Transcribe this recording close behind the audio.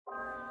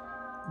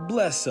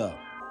Bless up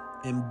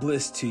and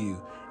bliss to you,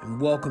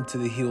 and welcome to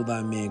the Heal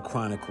Thy Man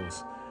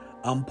Chronicles.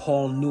 I'm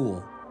Paul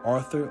Newell,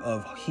 author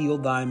of Heal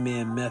Thy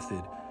Man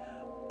Method,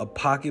 a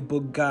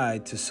pocketbook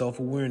guide to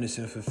self-awareness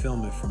and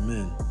fulfillment for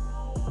men.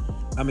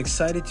 I'm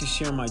excited to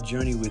share my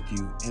journey with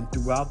you, and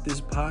throughout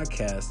this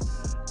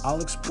podcast,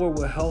 I'll explore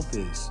what health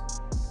is,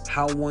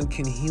 how one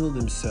can heal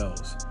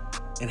themselves,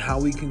 and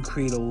how we can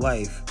create a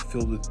life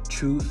filled with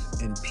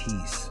truth and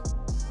peace.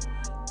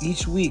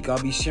 Each week,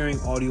 I'll be sharing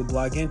audio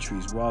blog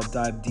entries where I'll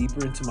dive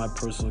deeper into my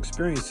personal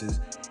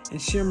experiences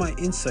and share my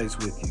insights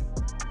with you.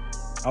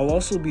 I'll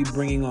also be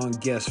bringing on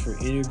guests for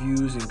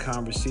interviews and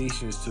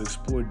conversations to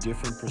explore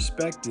different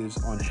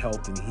perspectives on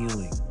health and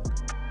healing.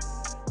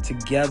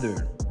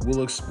 Together,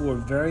 we'll explore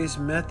various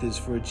methods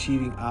for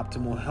achieving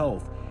optimal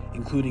health,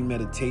 including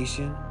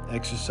meditation,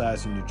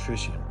 exercise, and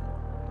nutrition.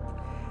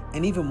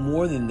 And even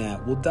more than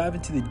that, we'll dive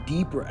into the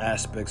deeper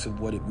aspects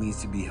of what it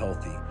means to be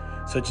healthy,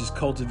 such as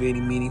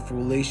cultivating meaningful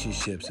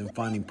relationships and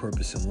finding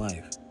purpose in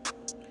life.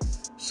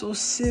 So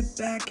sit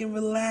back and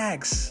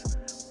relax,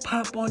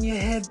 pop on your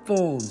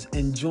headphones,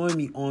 and join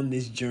me on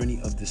this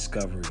journey of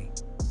discovery.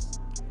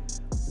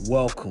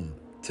 Welcome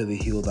to the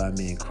Heal Thy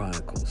Man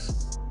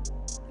Chronicles.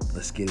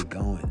 Let's get it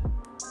going.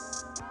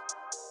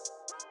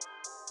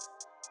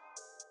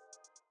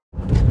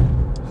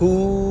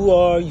 Who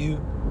are you?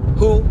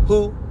 Who?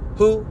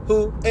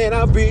 And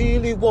I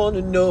really want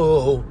to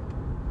know.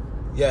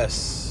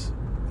 Yes,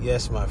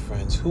 my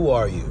friends, who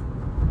are you?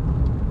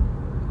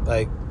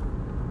 Like,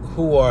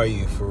 who are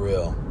you for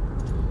real?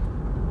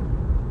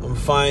 I'm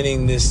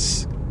finding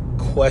this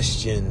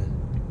question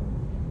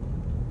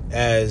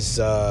has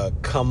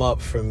come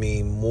up for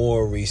me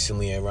more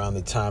recently around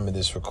the time of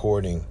this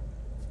recording.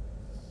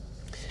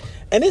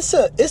 And it's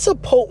a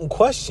potent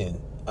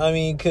question. I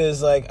mean,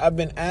 because I've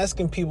been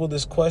asking people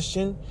this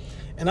question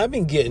and I've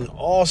been getting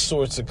all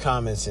sorts of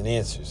comments and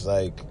answers.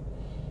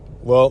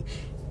 Well,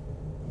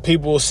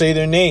 people will say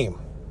their name.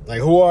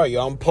 Who are you?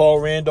 I'm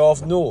Paul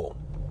Randolph Newell.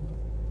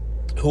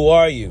 Who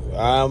are you?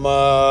 I'm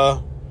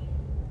a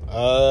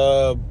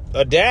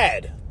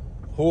dad.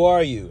 Who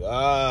are you?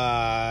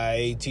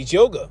 I teach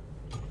yoga.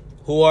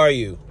 Who are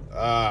you?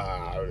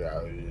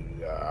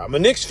 I'm a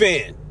Knicks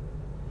fan.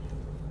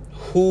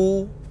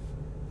 Who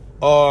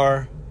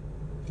are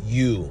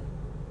you?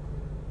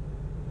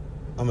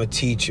 I'm a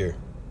teacher.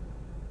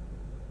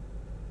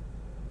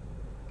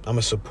 I'm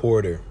a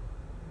supporter.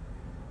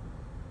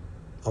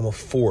 I'm a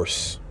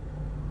force.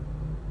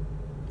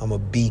 I'm a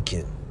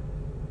beacon.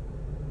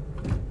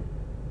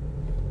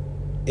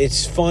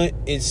 It's fun.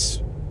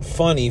 It's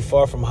funny,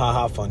 far from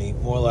haha funny,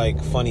 more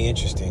like funny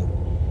interesting,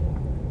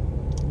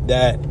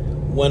 that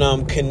when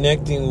I'm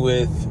connecting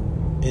with,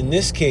 in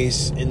this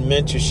case, in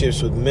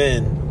mentorships with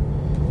men,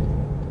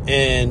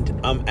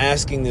 and I'm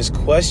asking this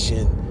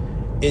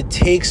question, it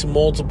takes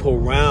multiple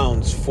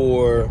rounds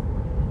for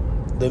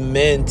the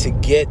men to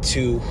get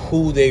to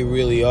who they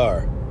really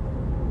are.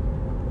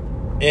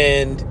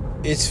 And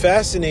it's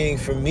fascinating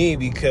for me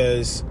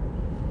because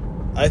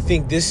I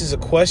think this is a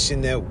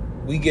question that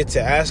we get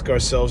to ask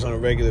ourselves on a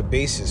regular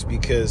basis,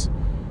 because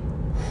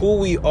who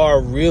we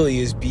are really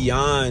is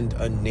beyond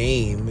a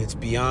name. It's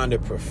beyond a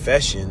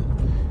profession.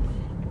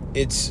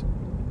 It's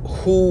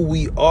who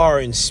we are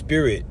in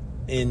spirit,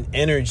 in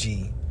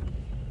energy,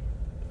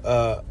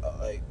 our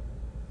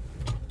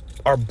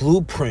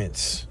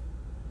blueprints.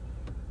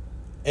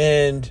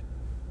 And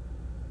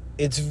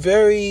it's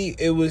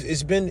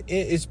been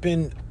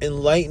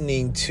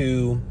enlightening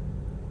to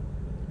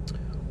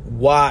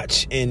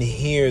watch and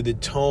hear the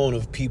tone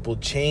of people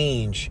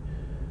change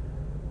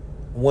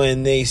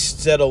when they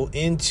settle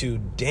into,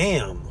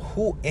 damn,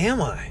 who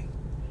am I?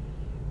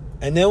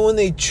 And then when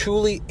they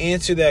truly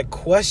answer that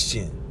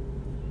question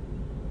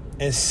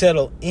and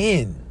settle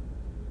in,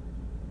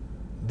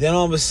 then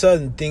all of a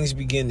sudden things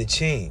begin to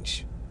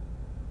change.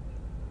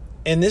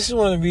 And this is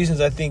one of the reasons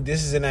I think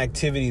this is an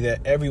activity that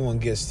everyone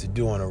gets to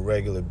do on a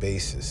regular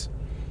basis.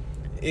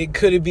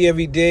 Could it be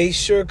every day?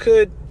 Sure it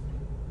could.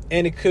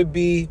 And it could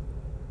be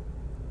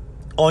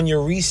on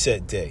your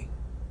reset day,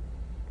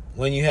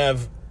 when you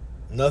have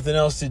nothing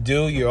else to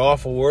do, you're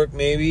off of work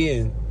maybe,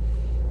 and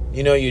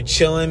you're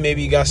chilling,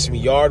 maybe you got some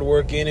yard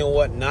work in and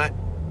whatnot,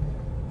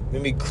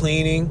 maybe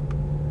cleaning,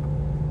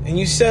 and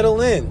you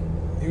settle in.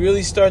 You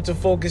really start to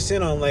focus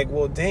in on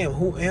well, damn,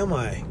 who am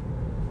I?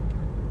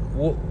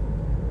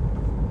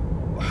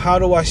 How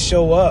do I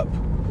show up?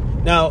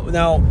 Now,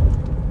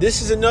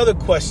 this is another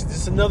question.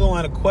 This is another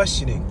line of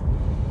questioning.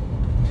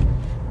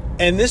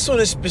 And this one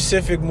is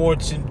specific more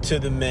to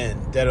the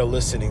men that are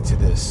listening to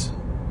this.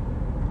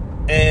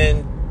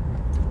 And,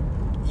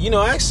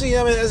 actually,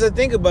 as I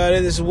think about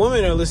it, as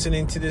women are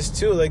listening to this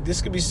too.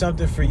 This could be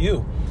something for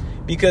you.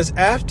 Because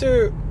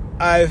after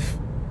I've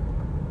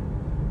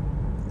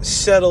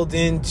settled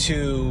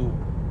into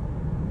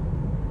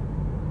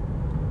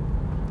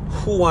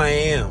who I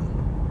am,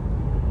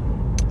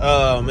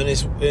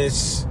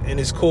 and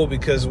it's cool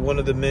because one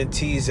of the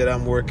mentees that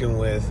I'm working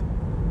with,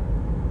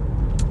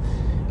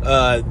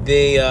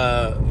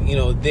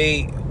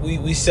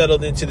 we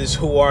settled into this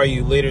 "Who are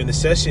you?" later in the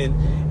session,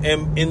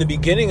 and in the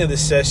beginning of the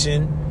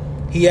session,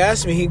 he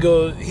asked me.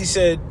 He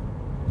said,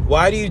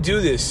 "Why do you do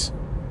this?"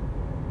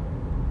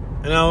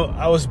 And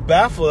I was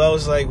baffled. I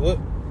was like, "What?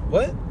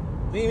 What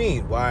do you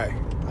mean? Why?"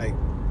 Like,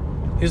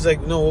 he was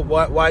like, "No,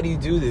 why do you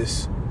do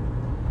this?"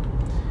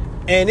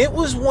 And it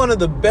was one of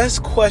the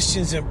best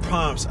questions and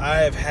prompts I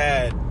have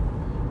had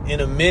in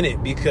a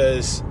minute,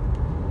 because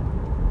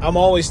I'm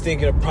always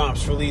thinking of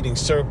prompts for leading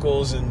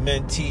circles and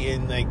mentee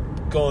and like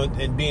going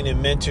and being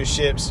in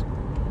mentorships.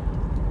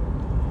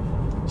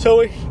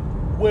 So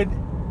when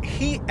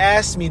he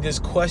asked me this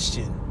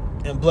question,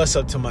 and bless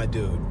up to my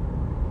dude,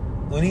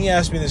 when he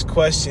asked me this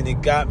question,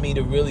 it got me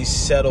to really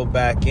settle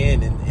back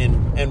in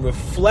and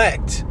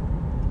reflect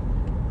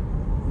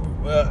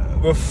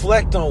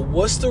on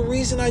what's the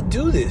reason I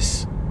do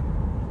this.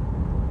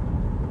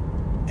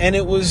 And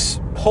it was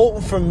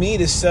potent for me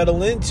to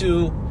settle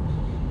into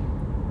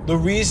the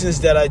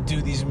reasons that I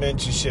do these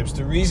mentorships,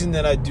 the reason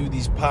that I do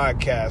these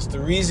podcasts, the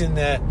reason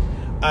that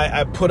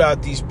I put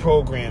out these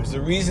programs,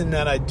 the reason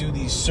that I do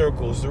these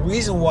circles, the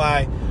reason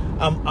why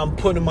I'm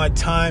putting my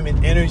time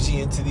and energy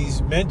into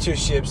these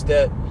mentorships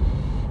that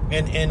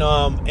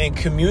and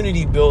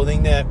community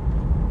building. That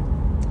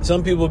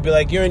some people would be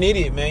like, "You're an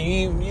idiot,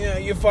 man.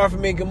 You're far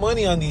from making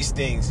money on these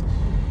things."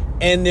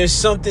 And there's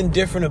something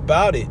different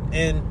about it.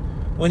 And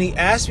when he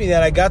asked me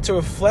that, I got to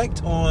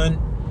reflect on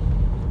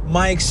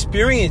my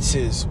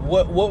experiences.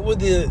 What were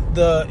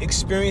the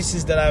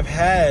experiences that I've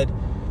had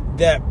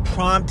that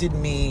prompted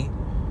me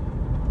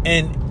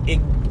and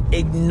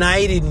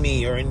ignited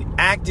me or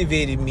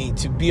activated me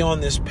to be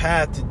on this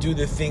path to do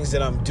the things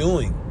that I'm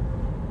doing,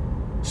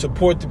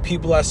 support the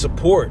people I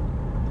support,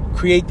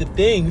 create the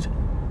things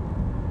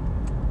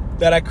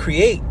that I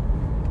create.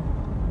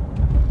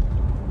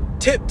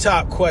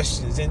 Tip-top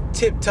questions and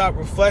tip-top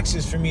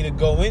reflections for me to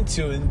go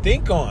into and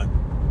think on.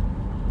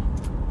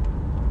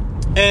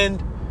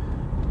 And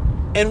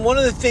one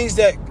of the things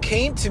that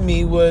came to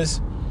me was,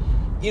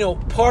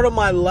 part of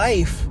my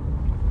life,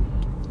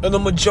 or the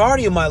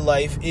majority of my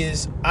life,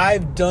 is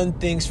I've done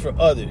things for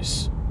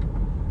others.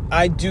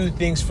 I do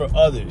things for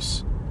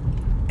others.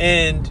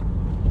 And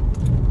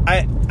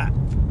I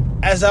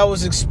as I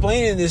was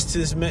explaining this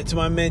to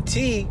my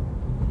mentee,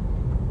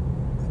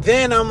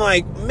 then I'm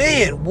like,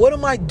 man, what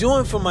am I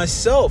doing for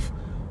myself?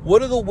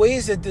 What are the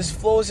ways that this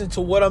flows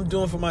into what I'm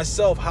doing for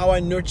myself? How I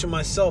nurture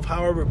myself,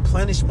 how I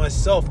replenish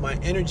myself, my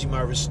energy,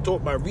 my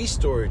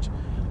restorage,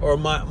 or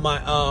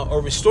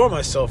restore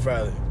myself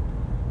rather.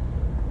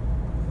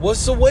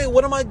 What's the way?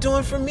 What am I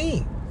doing for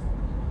me?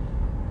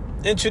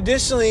 And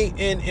traditionally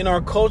in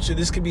our culture,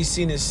 this could be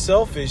seen as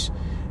selfish,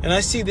 and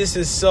I see this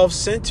as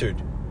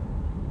self-centered,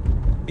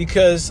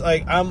 because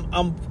like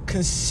I'm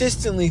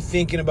consistently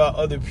thinking about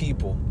other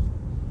people.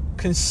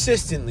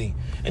 Consistently.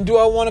 And do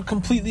I want to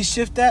completely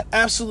shift that?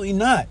 Absolutely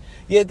not.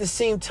 Yet at the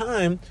same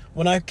time,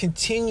 when I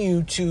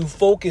continue to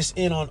focus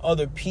in on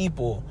other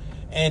people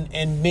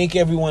and make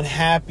everyone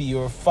happy,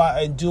 or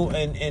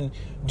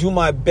do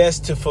my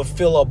best to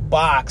fulfill a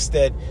box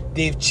that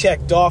they've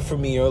checked off for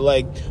me, or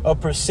like a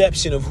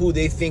perception of who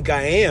they think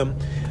I am,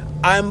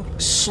 I'm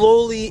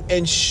slowly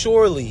and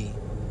surely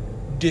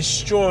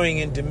destroying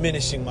and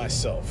diminishing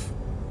myself.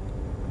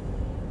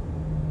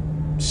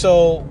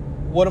 So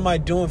what am I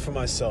doing for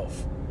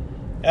myself?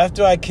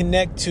 After I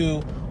connect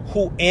to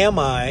who am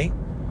I,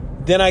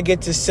 then I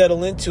get to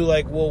settle into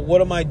like, well, what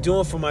am I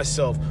doing for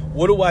myself?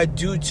 What do I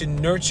do to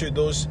nurture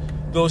those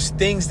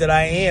things that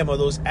I am, or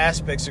those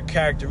aspects or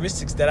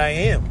characteristics that I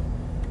am?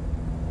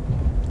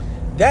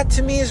 That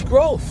to me is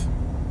growth.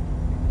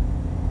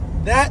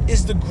 That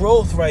is the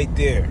growth right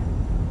there.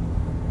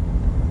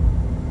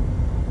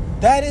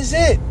 That is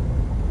it.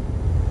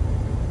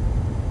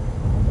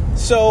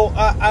 So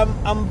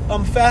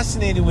I'm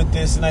fascinated with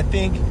this, and I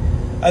think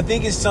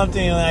it's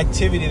something, an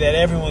activity that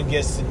everyone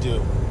gets to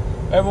do.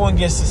 Everyone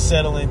gets to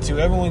settle into.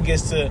 Everyone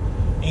gets to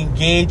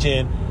engage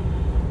in.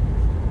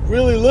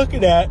 Really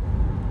looking at,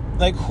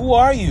 like, who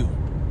are you?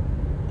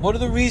 What are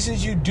the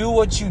reasons you do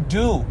what you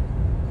do?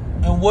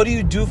 And what do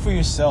you do for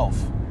yourself?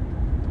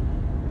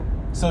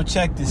 So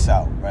check this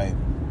out, right?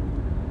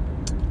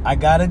 I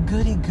got a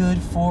goody good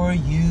for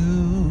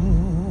you.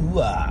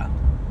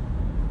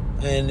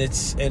 And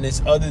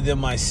it's other than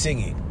my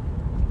singing.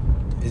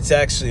 It's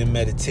actually a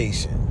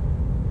meditation.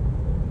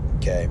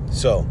 Okay,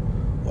 so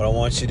what I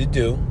want you to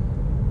do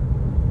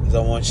is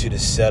I want you to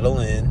settle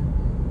in,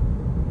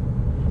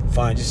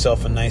 find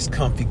yourself a nice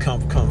comfy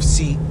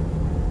seat,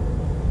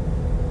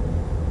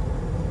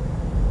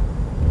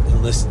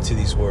 and listen to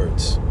these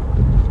words.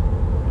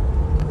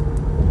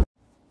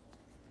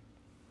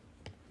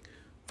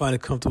 Find a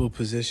comfortable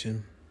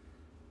position.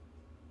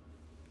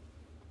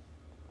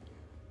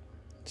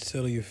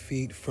 Settle your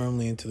feet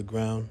firmly into the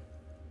ground.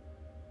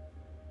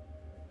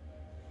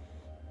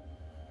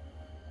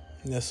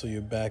 Nestle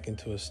your back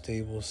into a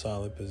stable,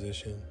 solid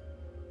position.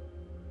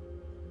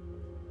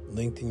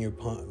 Lengthen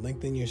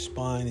your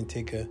spine and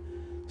take a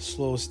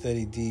slow,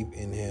 steady, deep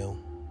inhale.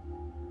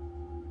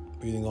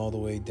 Breathing all the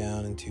way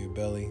down into your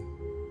belly.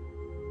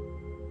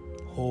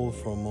 Hold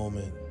for a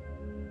moment.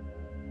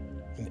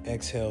 And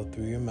exhale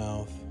through your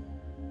mouth,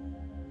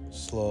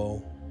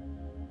 slow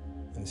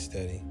and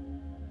steady.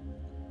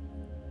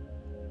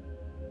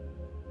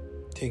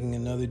 Taking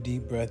another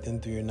deep breath in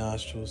through your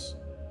nostrils.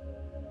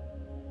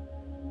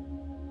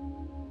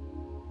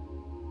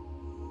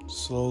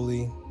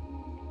 Slowly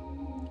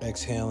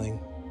exhaling.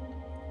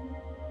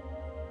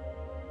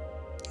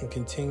 And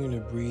continue to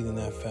breathe in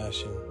that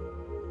fashion.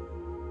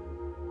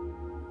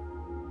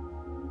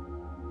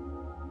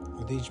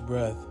 With each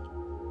breath,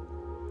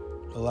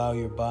 allow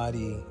your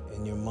body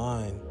and your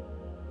mind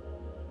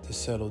to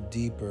settle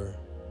deeper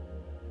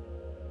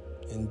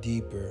and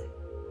deeper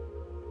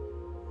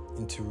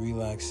into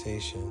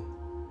relaxation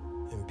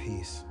and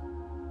peace.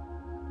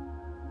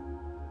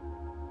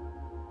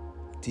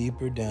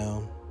 Deeper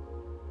down,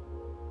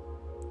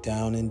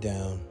 down and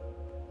down,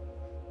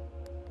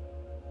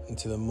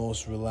 into the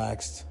most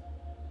relaxed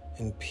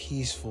and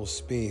peaceful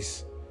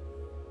space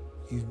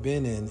you've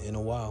been in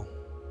a while.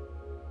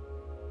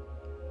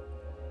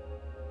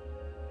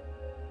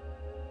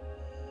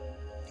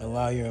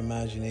 Allow your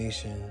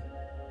imagination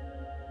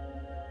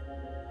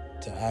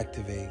to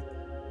activate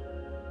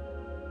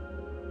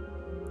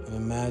and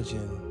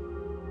imagine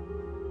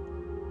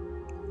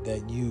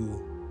that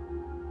you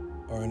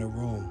are in a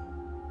room.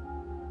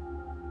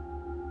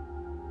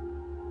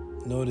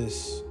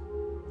 Notice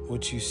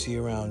what you see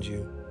around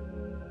you.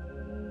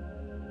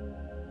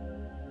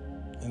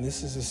 And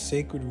this is a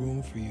sacred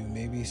room for you,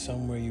 maybe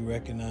somewhere you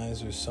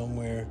recognize or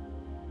somewhere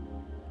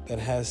that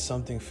has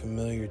something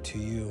familiar to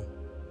you.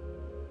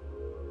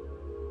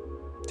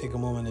 Take a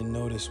moment and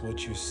notice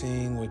what you're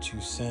seeing, what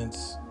you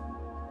sense.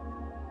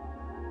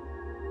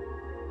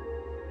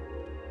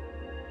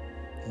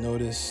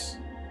 Notice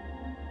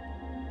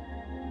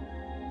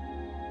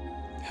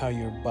how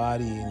your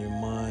body and your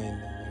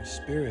mind and your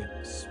spirit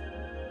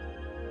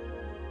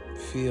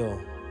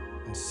feel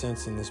and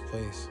sense in this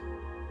place.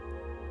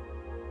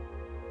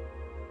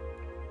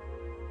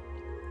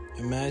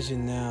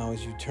 Imagine now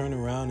as you turn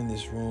around in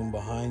this room,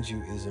 behind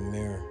you is a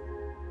mirror.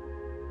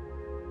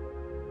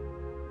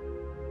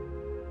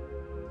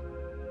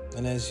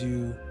 And as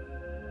you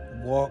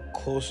walk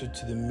closer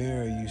to the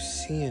mirror, you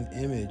see an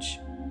image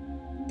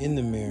in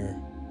the mirror.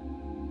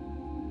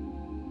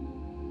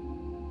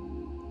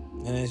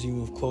 And as you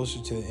move closer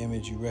to the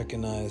image, you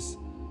recognize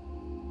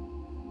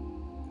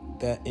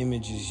that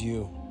image is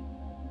you.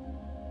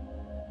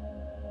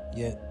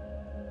 Yet,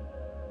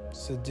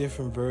 it's a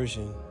different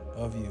version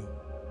of you.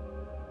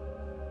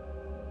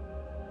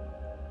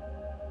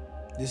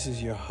 This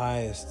is your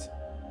highest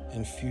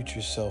and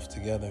future self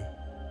together.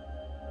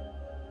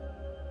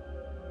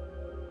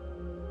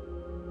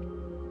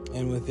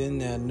 And within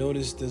that,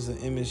 notice as the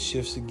image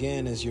shifts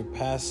again as your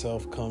past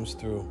self comes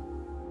through.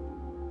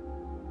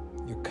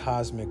 Your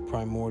cosmic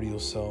primordial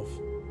self.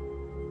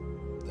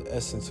 The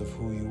essence of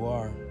who you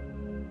are,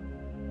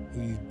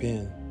 who you've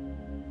been,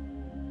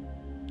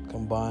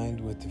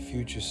 combined with the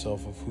future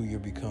self of who you're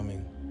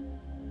becoming.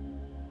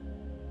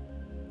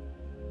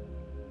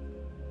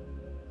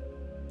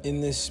 In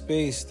this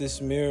space,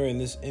 this mirror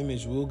and this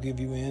image will give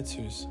you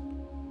answers.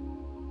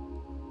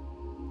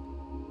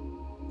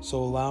 So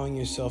allowing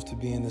yourself to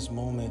be in this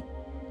moment,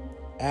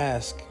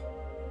 ask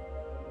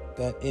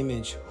that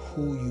image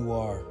who you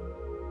are.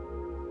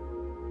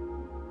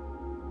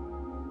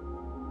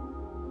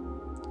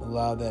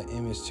 Allow that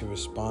image to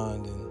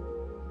respond, and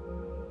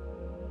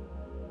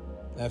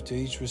after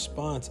each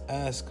response,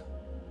 ask,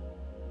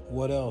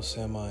 what else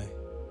am I?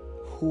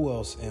 Who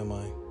else am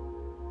I?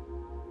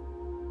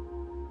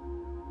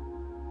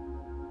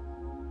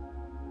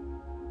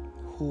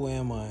 Who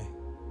am I?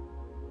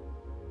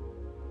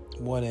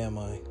 What am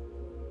I?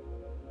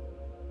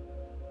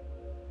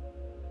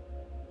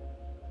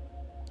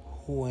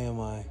 Who am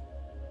I?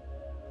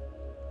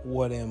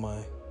 What am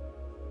I?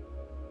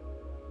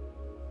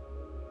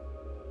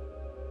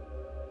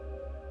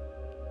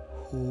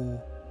 Who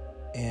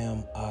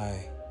am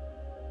I?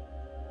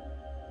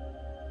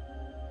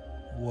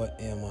 What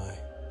am I?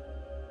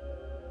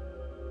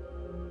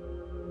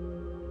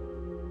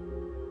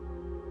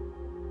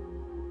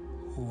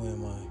 Who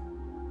am I?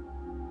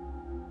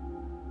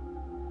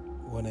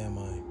 What am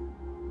I?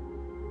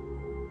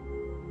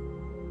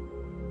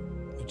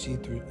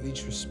 With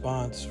each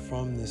response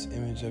from this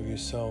image of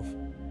yourself,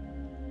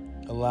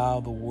 allow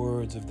the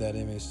words of that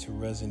image to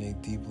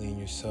resonate deeply in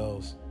your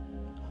cells,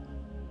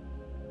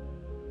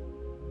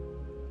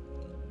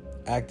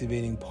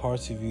 activating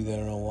parts of you that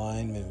are in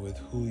alignment with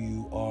who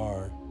you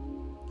are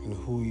and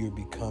who you're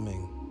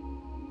becoming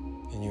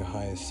in your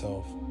highest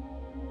self.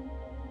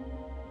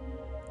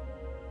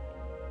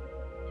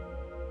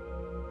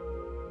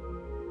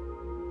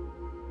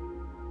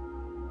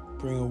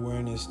 Bring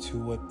awareness to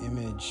what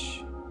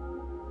image,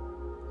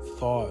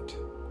 thought,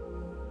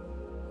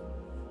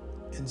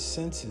 and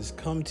senses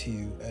come to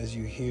you as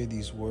you hear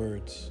these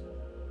words.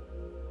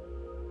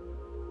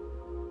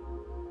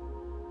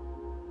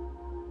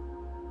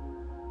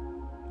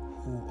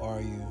 Who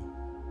are you?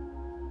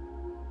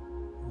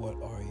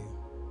 What are you?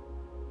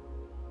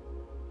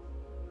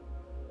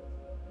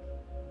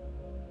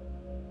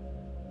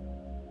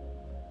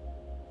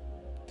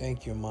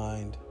 Thank your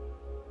mind.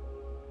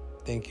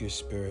 Thank your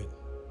spirit.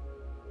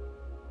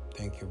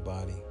 Thank your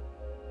body.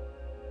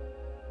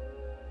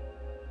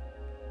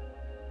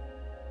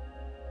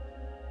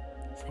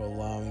 For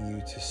allowing you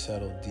to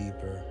settle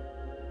deeper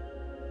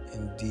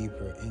and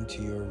deeper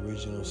into your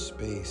original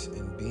space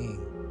and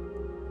being.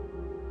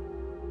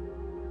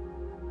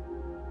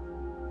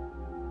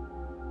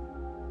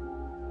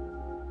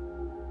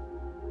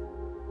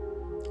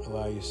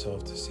 Allow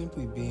yourself to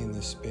simply be in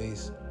this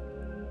space.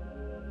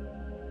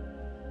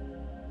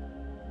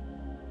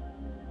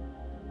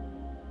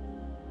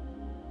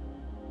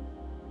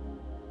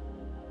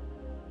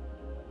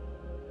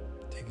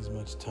 Take as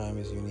much time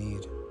as you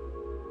need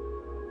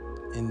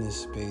in this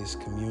space,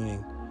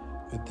 communing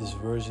with this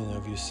version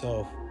of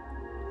yourself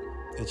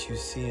that you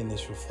see in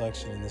this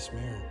reflection in this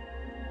mirror.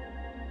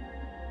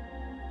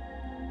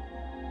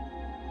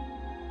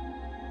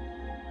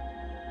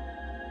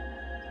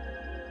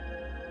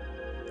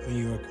 When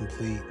you are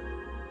complete,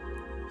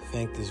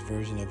 thank this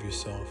version of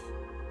yourself.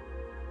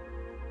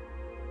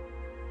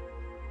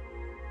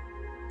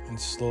 And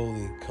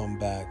slowly come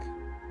back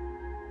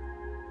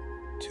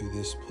to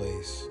this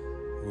place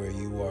where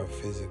you are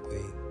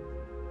physically.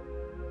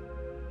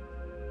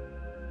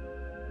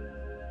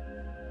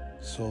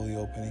 Slowly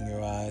opening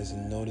your eyes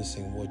and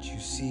noticing what you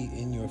see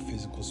in your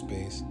physical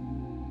space.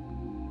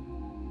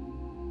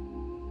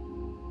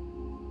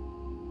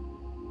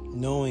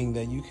 Knowing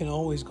that you can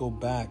always go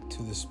back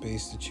to the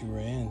space that you were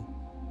in.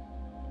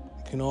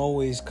 You can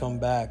always come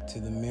back to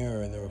the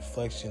mirror and the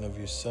reflection of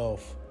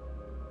yourself,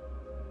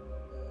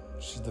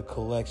 which is the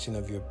collection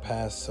of your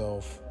past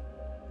self,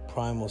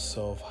 primal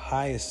self,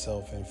 highest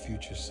self, and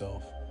future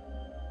self.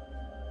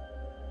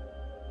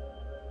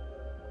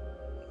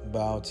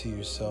 Bow to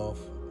yourself,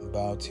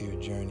 bow to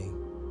your journey.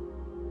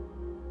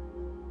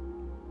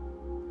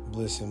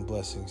 Bliss and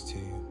blessings to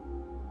you.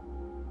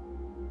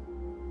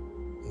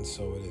 And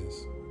so it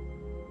is.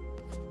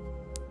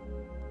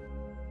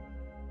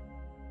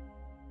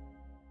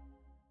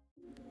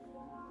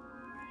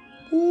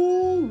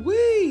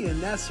 Ooh-wee!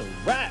 And that's a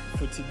wrap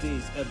for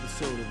today's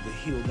episode of the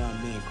Healed Thy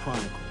Man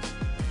Chronicles.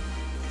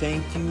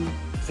 Thank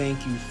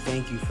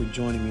you for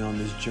joining me on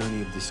this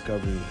journey of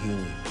discovery and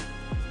healing.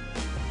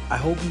 I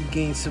hope you've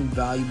gained some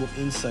valuable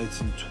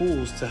insights and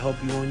tools to help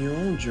you on your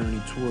own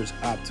journey towards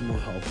optimal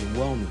health and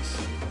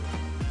wellness.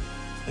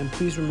 And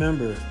please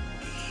remember,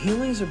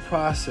 healing is a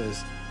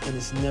process and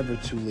it's never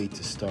too late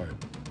to start.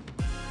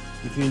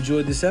 If you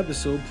enjoyed this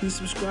episode, please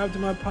subscribe to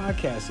my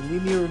podcast and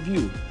leave me a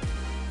review.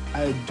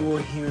 I adore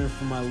hearing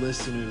from my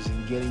listeners,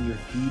 and getting your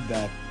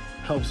feedback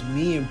helps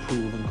me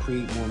improve and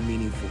create more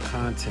meaningful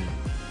content.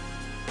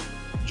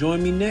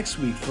 Join me next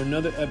week for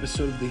another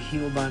episode of the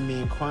Heal Thy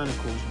Man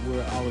Chronicles,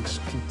 where I'll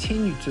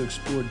continue to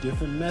explore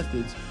different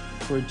methods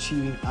for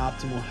achieving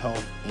optimal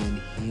health and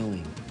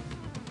healing.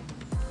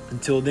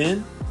 Until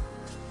then,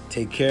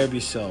 take care of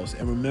yourselves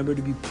and remember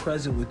to be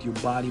present with your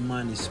body,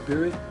 mind, and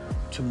spirit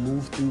to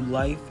move through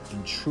life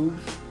in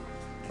truth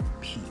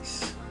and peace.